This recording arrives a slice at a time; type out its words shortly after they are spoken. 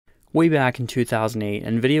Way back in 2008,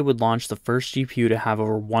 NVIDIA would launch the first GPU to have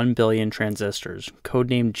over 1 billion transistors,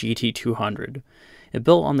 codenamed GT200. It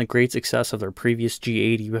built on the great success of their previous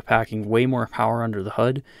G80 by packing way more power under the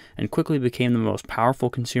hood, and quickly became the most powerful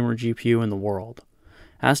consumer GPU in the world.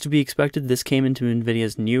 As to be expected, this came into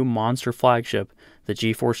NVIDIA's new monster flagship, the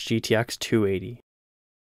GeForce GTX 280.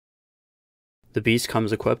 The beast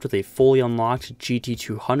comes equipped with a fully unlocked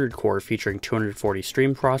GT200 core featuring 240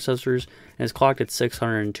 stream processors and is clocked at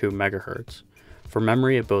 602 MHz. For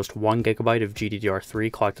memory, it boasts 1GB of GDDR3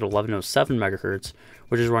 clocked at 1107 MHz,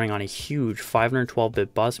 which is running on a huge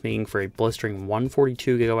 512-bit bus, making for a blistering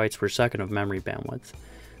 142 GB per second of memory bandwidth.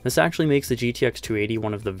 This actually makes the GTX 280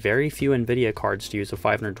 one of the very few NVIDIA cards to use a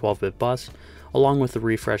 512-bit bus, along with the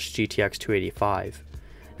refreshed GTX 285.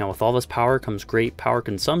 Now with all this power comes great power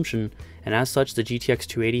consumption, and as such the GTX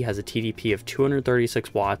 280 has a TDP of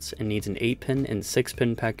 236 watts and needs an 8-pin and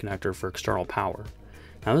 6-pin PEC connector for external power.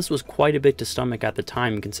 Now this was quite a bit to stomach at the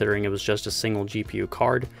time, considering it was just a single GPU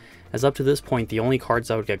card, as up to this point the only cards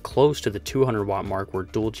that would get close to the 200 watt mark were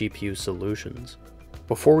dual GPU solutions.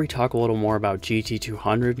 Before we talk a little more about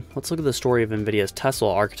GT200, let's look at the story of NVIDIA's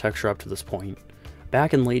Tesla architecture up to this point.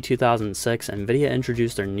 Back in late 2006, NVIDIA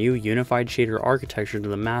introduced their new unified shader architecture to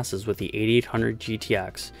the masses with the 8800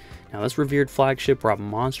 GTX. Now this revered flagship brought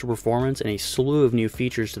monster performance and a slew of new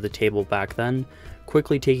features to the table back then,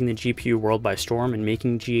 quickly taking the GPU world by storm and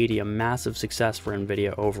making G80 a massive success for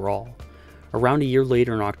NVIDIA overall. Around a year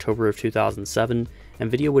later, in October of 2007,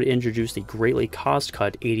 NVIDIA would introduce the greatly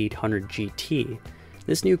cost-cut 8800 GT.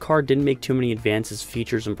 This new card didn't make too many advances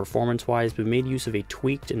features and performance-wise, but made use of a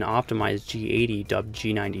tweaked and optimized G80 dubbed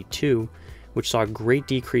G92, which saw great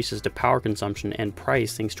decreases to power consumption and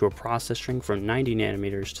price thanks to a process shrink from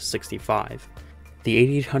 90nm to 65. The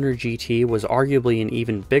 8800 GT was arguably an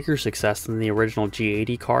even bigger success than the original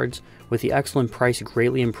G80 cards, with the excellent price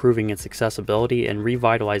greatly improving its accessibility and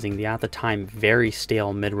revitalizing the at the time very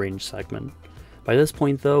stale mid-range segment. By this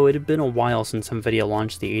point though, it had been a while since NVIDIA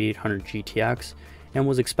launched the 8800 GTX, and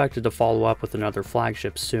was expected to follow up with another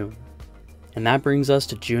flagship soon. And that brings us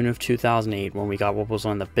to June of 2008, when we got what was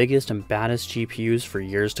one of the biggest and baddest GPUs for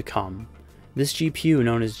years to come. This GPU,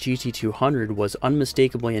 known as GT200, was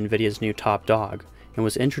unmistakably NVIDIA's new top dog, and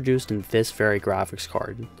was introduced in this very graphics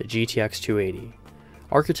card, the GTX 280.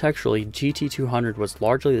 Architecturally, GT200 was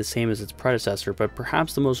largely the same as its predecessor, but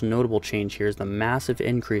perhaps the most notable change here is the massive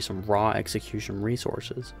increase in raw execution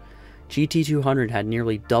resources. GT200 had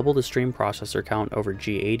nearly double the stream processor count over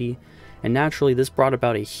G80, and naturally this brought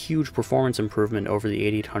about a huge performance improvement over the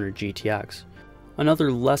 8800 GTX.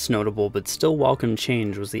 Another less notable but still welcome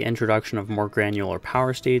change was the introduction of more granular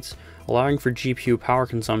power states, allowing for GPU power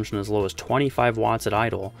consumption as low as 25 watts at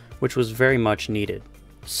idle, which was very much needed.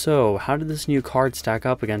 So how did this new card stack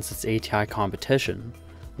up against its ATI competition?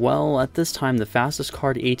 Well, at this time the fastest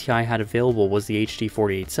card ATI had available was the HD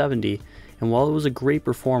 4870, and while it was a great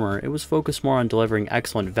performer, it was focused more on delivering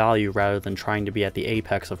excellent value rather than trying to be at the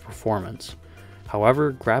apex of performance.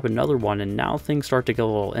 However, grab another one and now things start to get a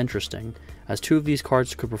little interesting, as two of these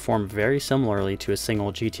cards could perform very similarly to a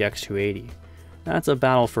single GTX 280. That's a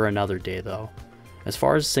battle for another day though. As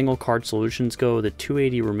far as single card solutions go, the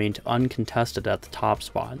 280 remained uncontested at the top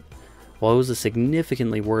spot. While it was a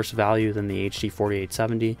significantly worse value than the HD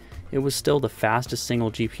 4870, it was still the fastest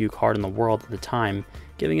single GPU card in the world at the time,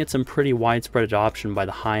 giving it some pretty widespread adoption by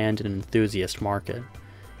the high-end and enthusiast market.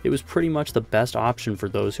 It was pretty much the best option for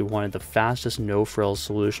those who wanted the fastest no-frills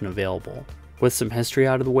solution available. With some history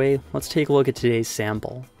out of the way, let's take a look at today's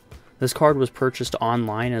sample. This card was purchased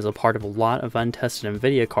online as a part of a lot of untested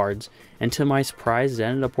NVIDIA cards, and to my surprise it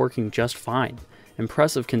ended up working just fine.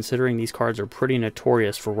 Impressive considering these cards are pretty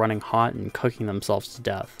notorious for running hot and cooking themselves to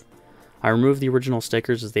death. I removed the original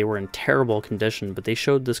stickers as they were in terrible condition, but they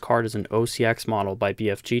showed this card as an OCX model by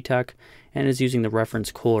BFG Tech and is using the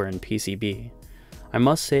reference cooler in PCB. I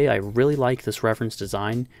must say I really like this reference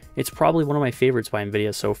design. It's probably one of my favorites by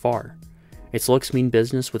NVIDIA so far. Its looks mean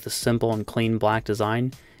business with a simple and clean black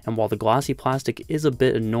design, and while the glossy plastic is a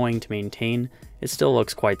bit annoying to maintain, it still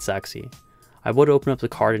looks quite sexy. I would open up the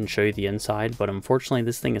card and show you the inside, but unfortunately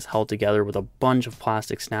this thing is held together with a bunch of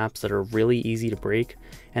plastic snaps that are really easy to break,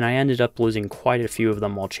 and I ended up losing quite a few of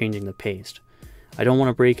them while changing the paste. I don't want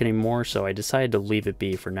to break any more, so I decided to leave it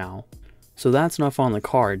be for now. So that's enough on the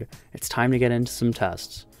card, it's time to get into some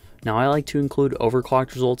tests. Now I like to include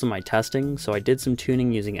overclocked results in my testing, so I did some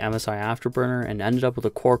tuning using MSI Afterburner and ended up with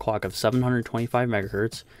a core clock of 725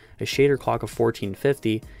 MHz, a shader clock of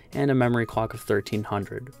 1450, and a memory clock of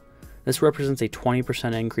 1300. This represents a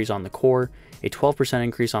 20% increase on the core, a 12%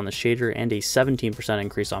 increase on the shader, and a 17%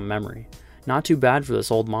 increase on memory. Not too bad for this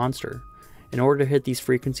old monster. In order to hit these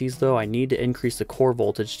frequencies though, I need to increase the core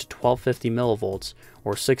voltage to 1250 millivolts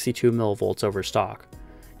or 62 millivolts over stock.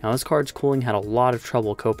 Now this card's cooling had a lot of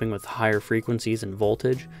trouble coping with higher frequencies and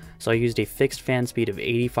voltage, so I used a fixed fan speed of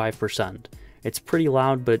 85%. It's pretty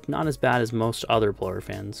loud, but not as bad as most other blower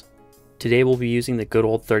fans. Today we'll be using the good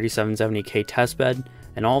old 3770K testbed,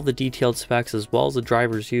 and all of the detailed specs as well as the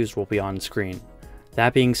drivers used will be on screen.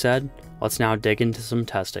 That being said, let's now dig into some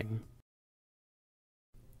testing.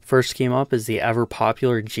 First came up is the ever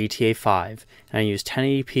popular GTA 5, and I used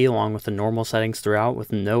 1080p along with the normal settings throughout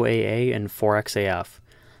with no AA and 4xAF.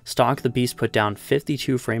 Stock the beast put down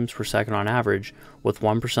 52 frames per second on average, with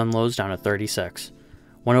 1% lows down to 36.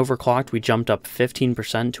 When overclocked, we jumped up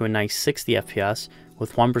 15% to a nice 60 FPS,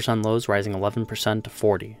 with 1% lows rising 11% to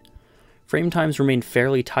 40. Frame times remained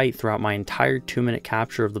fairly tight throughout my entire 2-minute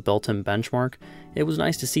capture of the built-in benchmark. It was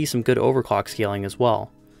nice to see some good overclock scaling as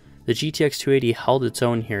well. The GTX 280 held its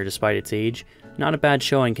own here despite its age, not a bad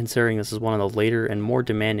showing considering this is one of the later and more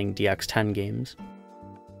demanding DX10 games.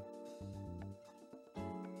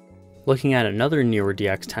 Looking at another newer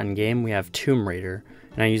DX10 game, we have Tomb Raider,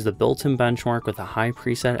 and I used the built-in benchmark with a high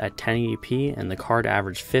preset at 1080p and the card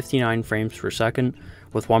averaged 59 frames per second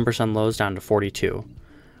with 1% lows down to 42.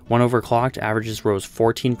 When overclocked, averages rose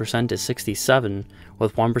 14% to 67,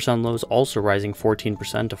 with 1% lows also rising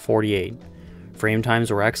 14% to 48. Frame times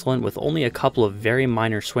were excellent with only a couple of very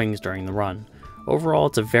minor swings during the run. Overall,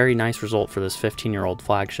 it's a very nice result for this 15-year-old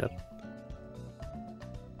flagship.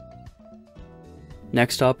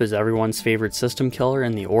 Next up is everyone's favorite system killer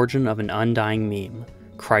and the origin of an undying meme,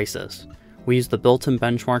 Crysis. We used the built-in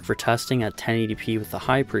benchmark for testing at 1080p with the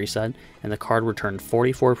high preset, and the card returned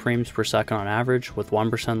 44 frames per second on average with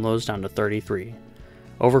 1% lows down to 33.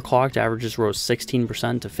 Overclocked averages rose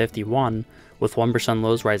 16% to 51, with 1%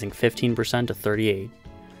 lows rising 15% to 38.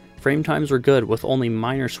 Frame times were good with only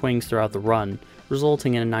minor swings throughout the run,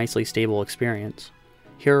 resulting in a nicely stable experience.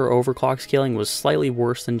 Here our overclock scaling was slightly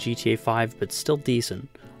worse than GTA 5 but still decent,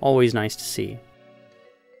 always nice to see.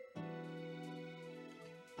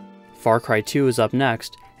 Far Cry 2 is up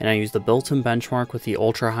next, and I used the built-in benchmark with the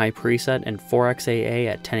ultra high preset and 4xAA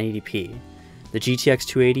at 1080p. The GTX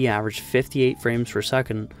 280 averaged 58 frames per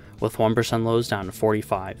second with 1% lows down to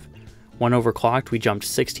 45. When overclocked, we jumped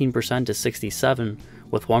 16% to 67,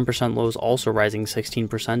 with 1% lows also rising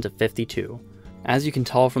 16% to 52. As you can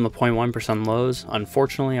tell from the 0.1% lows,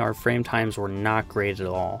 unfortunately our frame times were not great at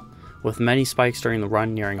all, with many spikes during the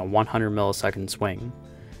run nearing a 100 millisecond swing.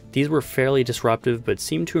 These were fairly disruptive but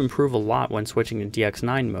seemed to improve a lot when switching to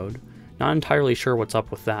DX9 mode, not entirely sure what's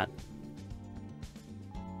up with that.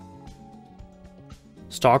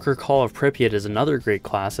 Stalker Call of Pripyat is another great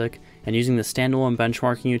classic, and using the standalone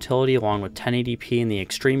benchmarking utility along with 1080p and the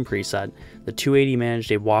Extreme preset, the 280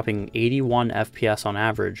 managed a whopping 81 FPS on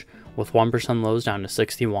average, with 1% lows down to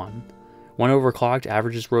 61. When overclocked,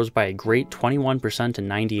 averages rose by a great 21% to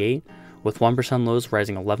 98, with 1% lows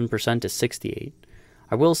rising 11% to 68.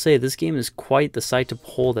 I will say this game is quite the sight to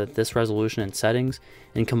behold at this resolution and settings,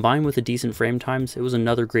 and combined with the decent frame times, it was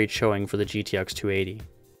another great showing for the GTX 280.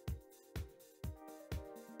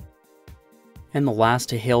 And the last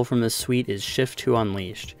to hail from this suite is Shift 2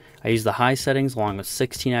 Unleashed. I used the high settings along with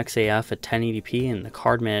 16xAF at 1080p and the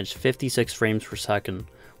card managed 56 frames per second,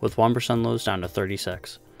 with 1% lows down to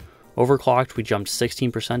 36. Overclocked, we jumped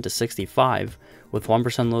 16% to 65, with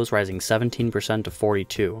 1% lows rising 17% to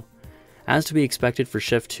 42. As to be expected for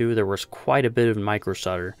Shift 2, there was quite a bit of micro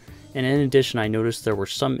stutter, and in addition I noticed there were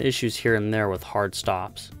some issues here and there with hard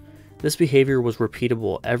stops. This behavior was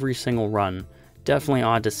repeatable every single run, definitely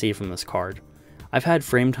odd to see from this card. I've had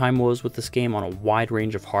frame time woes with this game on a wide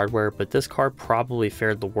range of hardware, but this card probably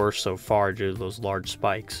fared the worst so far due to those large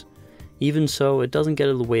spikes. Even so, it doesn't get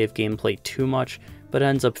in the way of gameplay too much, but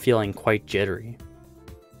ends up feeling quite jittery.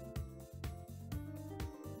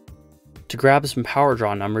 To grab some power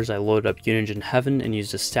draw numbers, I loaded up Unigine Heaven and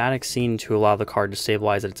used a static scene to allow the card to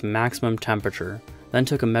stabilize at its maximum temperature, then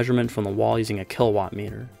took a measurement from the wall using a kilowatt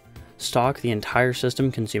meter. Stock, the entire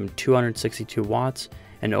system consumed 262 watts,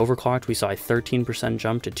 and overclocked we saw a 13%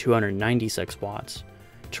 jump to 296 watts.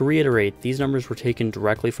 To reiterate, these numbers were taken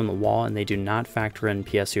directly from the wall and they do not factor in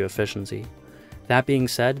PSU efficiency. That being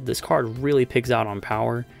said, this card really pigs out on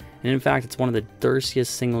power, and in fact it's one of the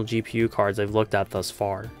thirstiest single GPU cards I've looked at thus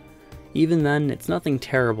far. Even then, it's nothing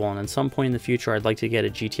terrible, and at some point in the future I'd like to get a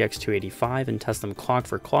GTX 285 and test them clock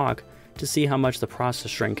for clock to see how much the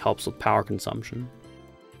process shrink helps with power consumption.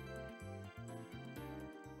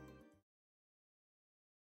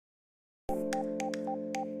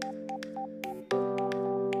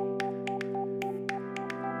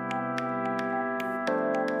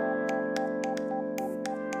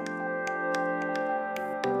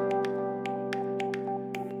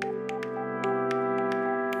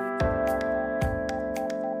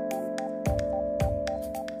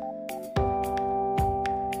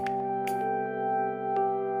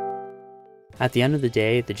 At the end of the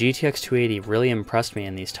day, the GTX 280 really impressed me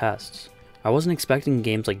in these tests. I wasn't expecting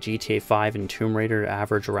games like GTA 5 and Tomb Raider to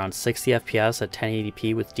average around 60 FPS at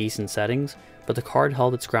 1080p with decent settings, but the card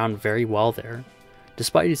held its ground very well there.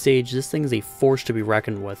 Despite its age, this thing is a force to be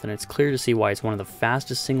reckoned with, and it's clear to see why it's one of the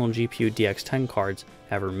fastest single GPU DX10 cards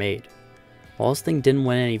ever made. While this thing didn't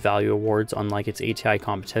win any value awards unlike its ATI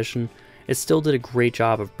competition, it still did a great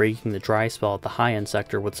job of breaking the dry spell at the high-end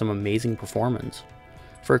sector with some amazing performance.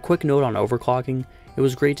 For a quick note on overclocking, it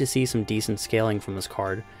was great to see some decent scaling from this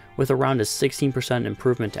card, with around a 16%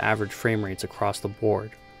 improvement to average frame rates across the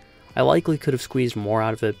board. I likely could have squeezed more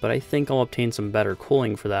out of it, but I think I'll obtain some better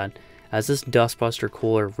cooling for that, as this dustbuster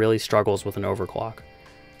cooler really struggles with an overclock.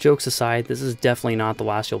 Jokes aside, this is definitely not the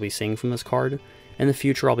last you'll be seeing from this card. In the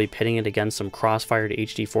future I'll be pitting it against some cross-fired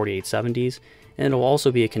HD 4870s, and it'll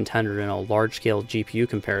also be a contender in a large-scale GPU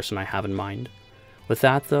comparison I have in mind. With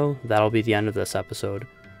that though, that'll be the end of this episode.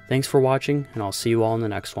 Thanks for watching, and I'll see you all in the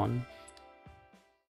next one.